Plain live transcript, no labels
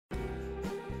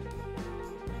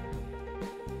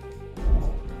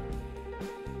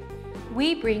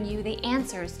we bring you the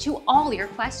answers to all your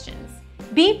questions.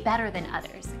 Be better than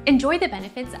others. Enjoy the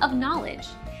benefits of knowledge.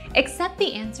 Accept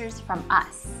the answers from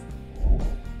us.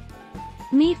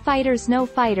 MII Fighters No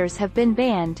Fighters have been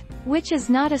banned, which is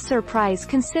not a surprise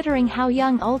considering how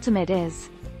young Ultimate is.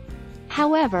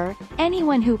 However,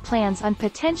 anyone who plans on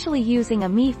potentially using a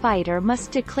MII Fighter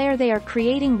must declare they are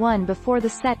creating one before the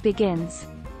set begins.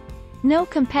 No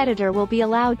competitor will be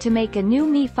allowed to make a new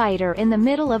MII Fighter in the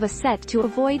middle of a set to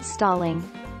avoid stalling.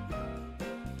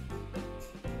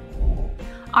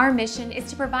 Our mission is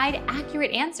to provide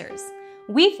accurate answers.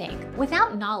 We think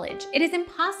without knowledge, it is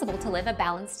impossible to live a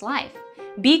balanced life.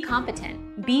 Be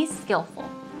competent, be skillful.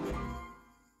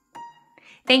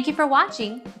 Thank you for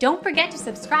watching. Don't forget to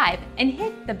subscribe and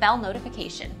hit the bell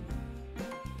notification.